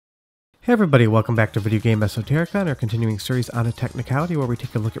Hey everybody, welcome back to Video Game Esoterica and our continuing series on a technicality where we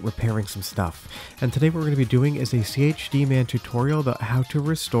take a look at repairing some stuff. And today what we're going to be doing is a CHDMAN tutorial about how to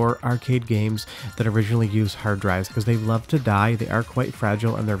restore arcade games that originally used hard drives, because they love to die, they are quite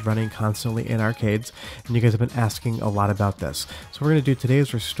fragile, and they're running constantly in arcades, and you guys have been asking a lot about this. So what we're going to do today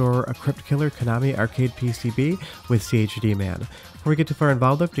is restore a Crypt Killer Konami arcade PCB with CHDMAN. Before we get too far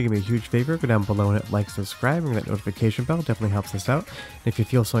involved, if you do me a huge favor, go down below and hit like, subscribe, and that notification bell definitely helps us out. And if you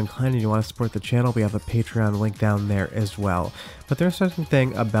feel so inclined and you want to support the channel, we have a Patreon link down there as well. But there's a certain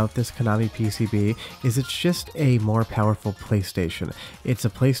thing about this Konami PCB is it's just a more powerful PlayStation. It's a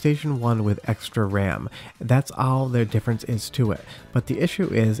PlayStation 1 with extra RAM. That's all the difference is to it. But the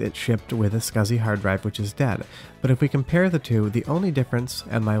issue is it shipped with a SCSI hard drive, which is dead. But if we compare the two, the only difference,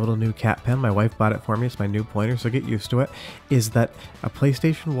 and my little new cat pen, my wife bought it for me, it's my new pointer, so get used to it, is that a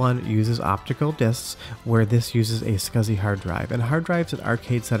PlayStation 1 uses optical discs, where this uses a SCSI hard drive. And hard drives in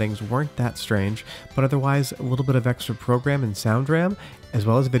arcade settings weren't that strange, but otherwise a little bit of extra program and sound RAM, as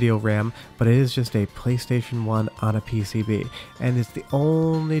well as video RAM, but it is just a PlayStation 1 on a PCB, and it's the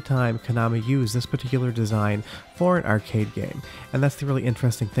only time Konami used this particular design for an arcade game. And that's the really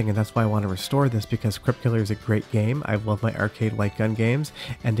interesting thing, and that's why I want to restore this, because Crypt Killer is a great game. I love my arcade light gun games,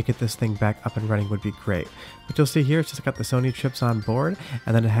 and to get this thing back up and running would be great. What you'll see here, it's just got the Sony chips on board,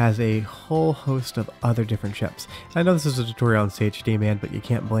 and then it has a whole host of other different chips. And I know this is a tutorial on CHDMAN, but you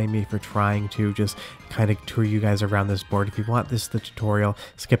can't blame me for trying to just kind of tour you guys around this board. If you want the tutorial,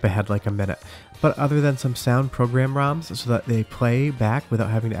 skip ahead like a minute. But other than some sound program ROMs so that they play back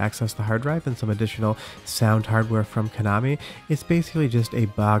without having to access the hard drive, and some additional sound hardware from Konami, it's basically just a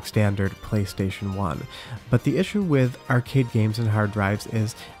bog standard PlayStation 1. But the issue with arcade games and hard drives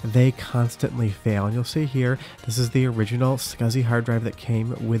is they constantly fail. And you'll see here, this is the original SCSI hard drive that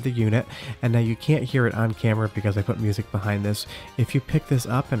came with the unit. And now you can't hear it on camera because I put music behind this. If you pick this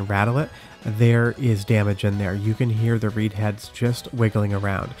up and rattle it, there is damage in there. You can hear the read heads just wiggling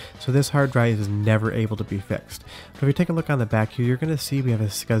around. So this hard drive is never able to be fixed. But if you take a look on the back here, you're going to see we have a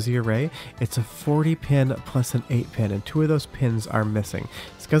SCSI array. It's a 40 pin plus an 8 pin, and 2 of those pins are missing.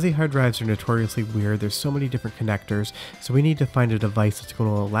 SCSI hard drives are notoriously weird. There's so many different connectors, so we need to find a device that's going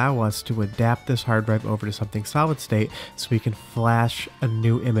to allow us to adapt this hard drive over to something solid state so we can flash a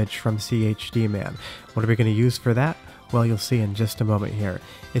new image from CHDMAN. What are we going to use for that? Well, you'll see in just a moment here.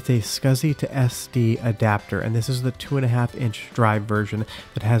 It's a SCSI to SD adapter, and this is the 2.5-inch drive version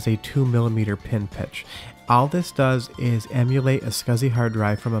that has a 2mm pin pitch. All this does is emulate a SCSI hard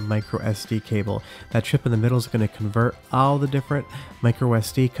drive from a micro SD cable. That chip in the middle is going to convert all the different micro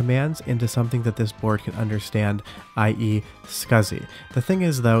SD commands into something that this board can understand, i.e. SCSI. The thing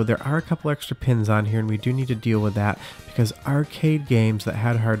is though, there are a couple extra pins on here, and we do need to deal with that because arcade games that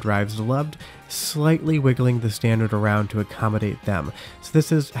had hard drives loved slightly wiggling the standard around to accommodate them. So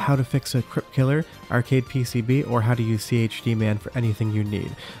this is how to fix a Crypt Killer arcade PCB, or how to use CHDMAN for anything you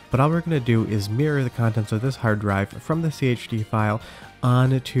need. But all we're going to do is mirror the contents of this hard drive from the CHD file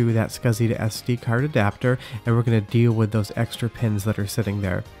onto that SCSI to SD card adapter, and we're going to deal with those extra pins that are sitting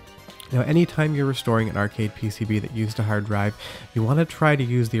there. Now, anytime you're restoring an arcade PCB that used a hard drive, you want to try to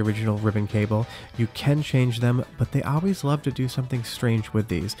use the original ribbon cable. You can change them, but they always love to do something strange with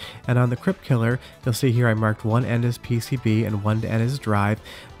these. And on the Crypt Killer, you'll see here I marked one end as PCB and one end as drive,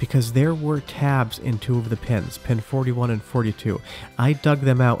 because there were tabs in 2 of the pins, pin 41 and 42. I dug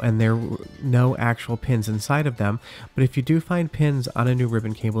them out and there were no actual pins inside of them, but if you do find pins on a new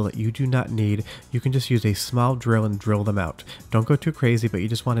ribbon cable that you do not need, you can just use a small drill and drill them out. Don't go too crazy, but you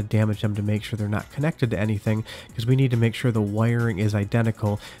just want to damage them to make sure they're not connected to anything, because we need to make sure the wiring is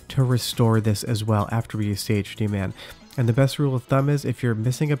identical to restore this as well after we use CHDMAN. And the best rule of thumb is, if you're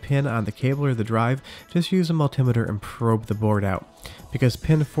missing a pin on the cable or the drive, just use a multimeter and probe the board out. Because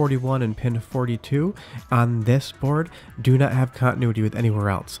pin 41 and pin 42 on this board do not have continuity with anywhere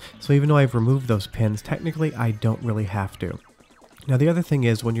else. So even though I've removed those pins, technically I don't really have to. Now the other thing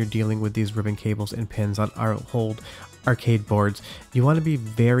is, when you're dealing with these ribbon cables and pins on our old arcade boards, you want to be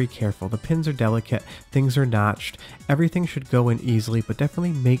very careful. The pins are delicate, things are notched, everything should go in easily, but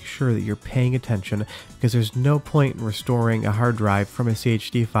definitely make sure that you're paying attention, because there's no point in restoring a hard drive from a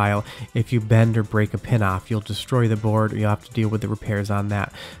CHD file if you bend or break a pin off. You'll destroy the board, or you'll have to deal with the repairs on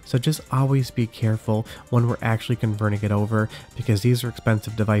that. So just always be careful when we're actually converting it over, because these are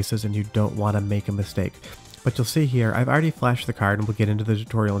expensive devices and you don't want to make a mistake. But you'll see here, I've already flashed the card, and we'll get into the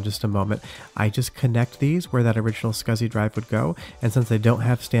tutorial in just a moment. I just connect these where that original SCSI drive would go, and since I don't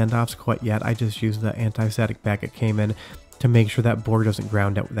have standoffs quite yet, I just use the anti-static bag it came in to make sure that board doesn't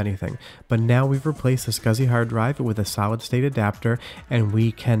ground out with anything. But now we've replaced the SCSI hard drive with a solid state adapter and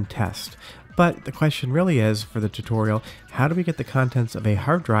we can test. But the question really is, for the tutorial, how do we get the contents of a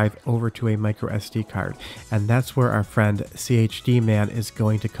hard drive over to a micro SD card? And that's where our friend CHDMAN is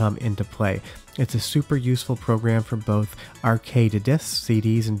going to come into play. It's a super useful program for both arcade discs,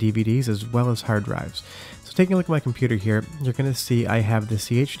 CDs, and DVDs, as well as hard drives. So taking a look at my computer here, you're going to see I have the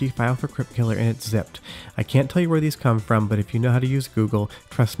CHD file for Crypt Killer and it's zipped. I can't tell you where these come from, but if you know how to use Google,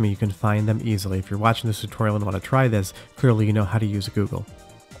 trust me, you can find them easily. If you're watching this tutorial and want to try this, clearly you know how to use Google.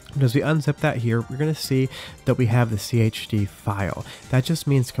 But as we unzip that here, we're going to see that we have the CHD file. That just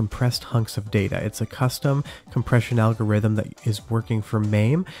means compressed hunks of data. It's a custom compression algorithm that is working for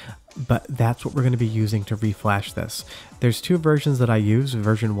MAME, but that's what we're going to be using to reflash this. There's two versions that I use,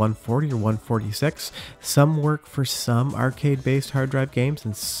 version 140 or 146. Some work for some arcade-based hard drive games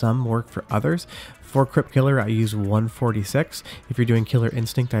and some work for others. For Crypt Killer, I use 146. If you're doing Killer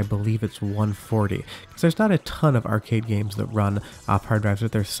Instinct, I believe it's 140. Because there's not a ton of arcade games that run off hard drives,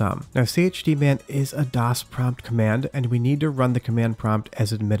 but there's some. Now, CHDMAN is a DOS prompt command, and we need to run the command prompt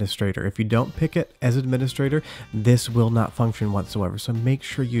as administrator. If you don't pick it as administrator, this will not function whatsoever, so make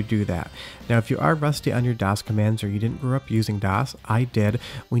sure you do that. Now, if you are rusty on your DOS commands or you didn't grow up using DOS, I did,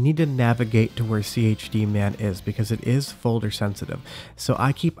 we need to navigate to where CHDMAN is because it is folder sensitive. So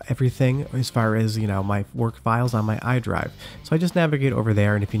I keep everything as far as my work files on my iDrive. So I just navigate over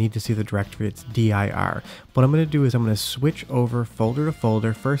there, and if you need to see the directory, it's dir. What I'm going to do is I'm going to switch over folder to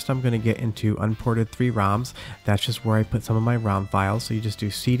folder. First, I'm going to get into unported 3 ROMs. That's just where I put some of my ROM files. So you just do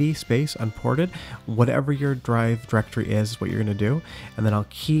cd space unported. Whatever your drive directory is what you're going to do. And then I'll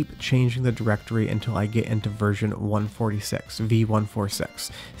keep changing the directory until I get into version 146, v146.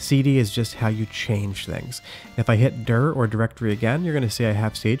 CD is just how you change things. If I hit dir or directory again, you're going to see I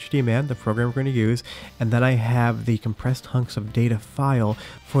have CHDMAN, the program we're going to use, and then I have the compressed hunks of data file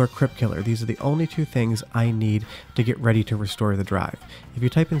for Crypt Killer. These are the only two things I need to get ready to restore the drive. If you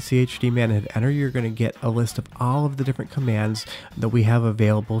type in CHDMAN and hit enter, you're going to get a list of all of the different commands that we have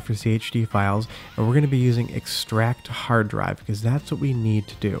available for CHD files, and we're going to be using extract hard drive because that's what we need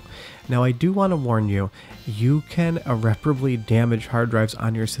to do. Now, I do want to warn you, you can irreparably damage hard drives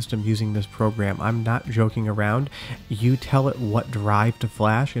on your system using this program. I'm not joking around. You tell it what drive to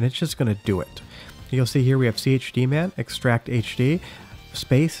flash, and it's just going to do it. You'll see here we have CHDMAN, extract HD,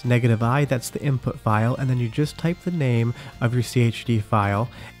 space, -I, that's the input file, and then you just type the name of your CHD file.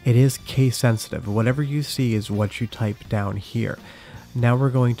 It is case sensitive. Whatever you see is what you type down here. Now we're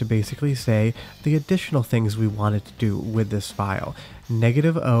going to basically say the additional things we wanted to do with this file.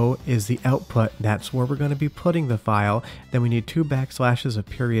 -O is the output, that's where we're going to be putting the file. Then we need 2 backslashes, a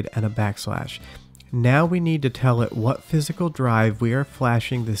period, and a backslash. Now we need to tell it what physical drive we are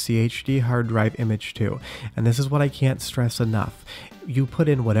flashing the CHD hard drive image to. And this is what I can't stress enough. You put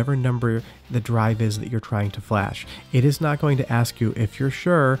in whatever number the drive is that you're trying to flash. It is not going to ask you if you're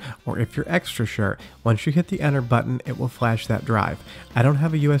sure or if you're extra sure. Once you hit the enter button, it will flash that drive. I don't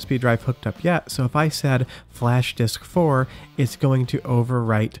have a USB drive hooked up yet, so if I said flash disk 4, it's going to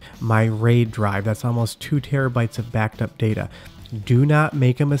overwrite my RAID drive. That's almost 2 terabytes of backed up data. Do not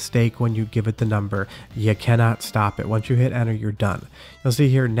make a mistake when you give it the number. You cannot stop it. Once you hit enter, you're done. You'll see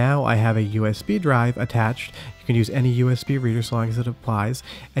here now I have a USB drive attached. You can use any USB reader so long as it applies,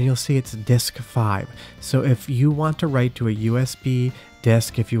 and you'll see it's disk 5. So if you want to write to a USB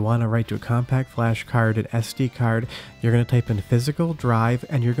disk, if you want to write to a compact flash card, an SD card, you're going to type in physical drive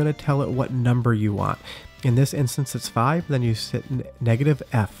and you're going to tell it what number you want. In this instance it's 5, then you hit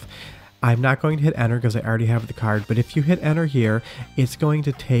 -F. I'm not going to hit enter because I already have the card, but if you hit enter here, it's going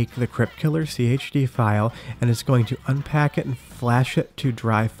to take the Crypt Killer CHD file and it's going to unpack it and flash it to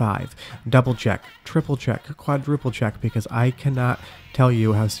drive 5. Double check, triple check, quadruple check, because I cannot tell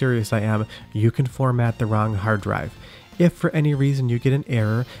you how serious I am. You can format the wrong hard drive. If for any reason you get an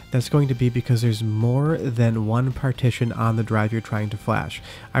error, that's going to be because there's more than one partition on the drive you're trying to flash.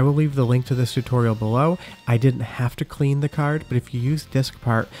 I will leave the link to this tutorial below. I didn't have to clean the card, but if you use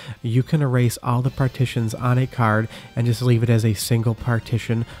diskpart, you can erase all the partitions on a card and just leave it as a single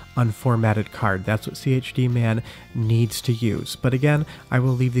partition, unformatted card. That's what CHDMAN needs to use. But again, I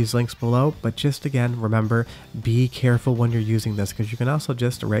will leave these links below, but just again, remember, be careful when you're using this because you can also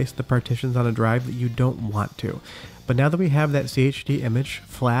just erase the partitions on a drive that you don't want to. But now that we have that CHD image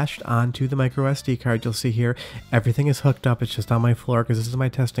flashed onto the micro SD card, you'll see here everything is hooked up. It's just on my floor because this is my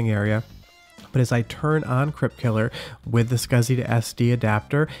testing area. But as I turn on Crypt Killer with the SCSI to SD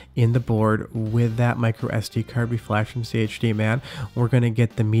adapter in the board with that micro SD card we flashed from CHDMAN, we're going to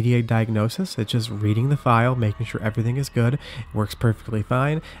get the media diagnosis. It's just reading the file, making sure everything is good, it works perfectly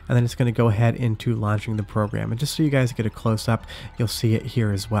fine, and then it's going to go ahead into launching the program. And just so you guys get a close-up, you'll see it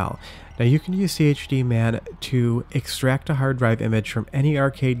here as well. Now you can use CHDMAN to extract a hard drive image from any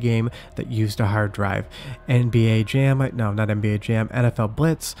arcade game that used a hard drive. NBA Jam, no, not NBA Jam, NFL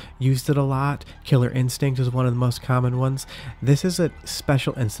Blitz used it a lot. Killer Instinct is one of the most common ones. This is a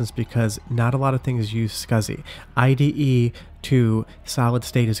special instance because not a lot of things use SCSI. IDE to solid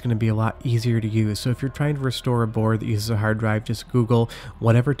state is going to be a lot easier to use. So if you're trying to restore a board that uses a hard drive, just Google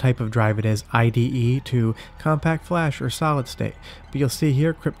whatever type of drive it is, IDE to compact flash or solid state. But you'll see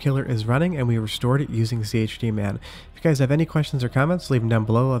here Crypt Killer is running and we restored it using CHDMAN. If you guys have any questions or comments, leave them down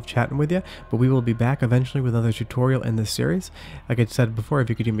below. I love chatting with you, but we will be back eventually with another tutorial in this series. Like I said before, if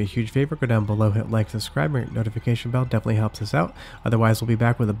you could do me a huge favor, go down below, hit like, subscribe, and notification bell definitely helps us out. Otherwise, we'll be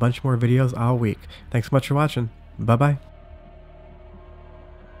back with a bunch more videos all week. Thanks so much for watching. Bye-bye.